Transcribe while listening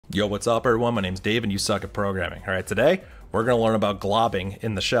Yo, what's up everyone? My name's Dave and you suck at programming. Alright, today we're going to learn about globbing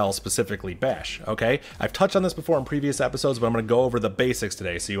in the shell, specifically bash, okay? I've touched on this before in previous episodes, but I'm going to go over the basics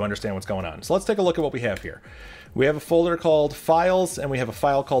today so you understand what's going on. So let's take a look at what we have here. We have a folder called files and we have a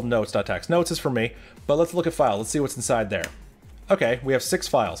file called notes.txt. Notes is for me, but let's look at file. Let's see what's inside there. Okay, we have 6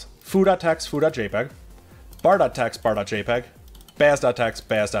 files. foo.txt, foo.jpg, bar.txt, bar.jpg, baz.txt,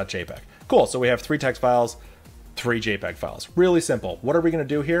 baz.jpg. Cool, so we have 3 text files, 3 JPEG files. Really simple. What are we going to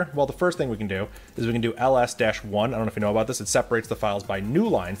do here? Well, the first thing we can do is we can do ls-1. I don't know if you know about this. It separates the files by new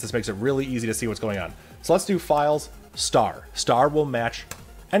lines. This makes it really easy to see what's going on. So let's do files star. Star will match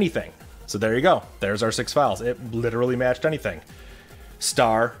anything. So there you go. There's our 6 files. It literally matched anything.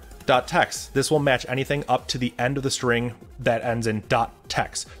 Star.text. This will match anything up to the end of the string that ends in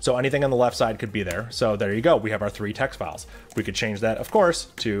 .text. So anything on the left side could be there. So there you go. We have our 3 text files. We could change that, of course,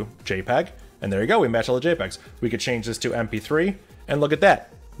 to JPEG. And there you go, we match all the JPEGs. We could change this to MP3, and look at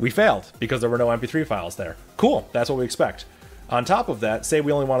that. We failed, because there were no MP3 files there. Cool, that's what we expect. On top of that, say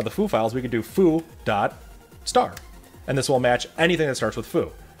we only wanted the foo files, we could do foo.star. And this will match anything that starts with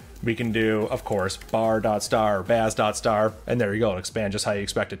foo. We can do, of course, bar.star, baz.star, and there you go, it'll expand just how you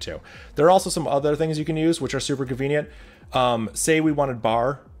expect it to. There are also some other things you can use, which are super convenient. Say we wanted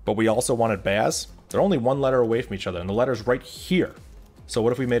bar, but we also wanted baz. They're only 1 letter away from each other, and the letter's right here. So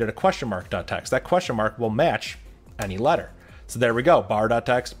what if we made it a question mark.txt? That question mark will match any letter. So there we go,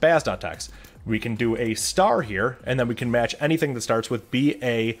 bar.txt, baz.txt. We can do a star here, and then we can match anything that starts with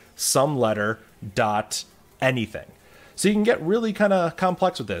ba some letter dot anything. So you can get really kind of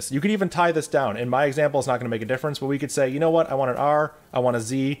complex with this. You could even tie this down. In my example, it's not going to make a difference, but we could say, you know what, I want an R, I want a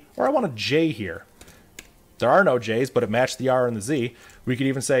Z, or I want a J here. There are no J's, but it matched the R and the Z. We could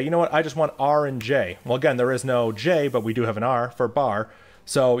even say, you know what, I just want R and J. Well, again, there is no J, but we do have an R for bar.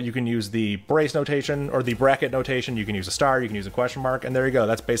 So you can use the brace notation or the bracket notation. You can use a star, you can use a question mark, and there you go.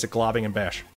 That's basic globbing in bash.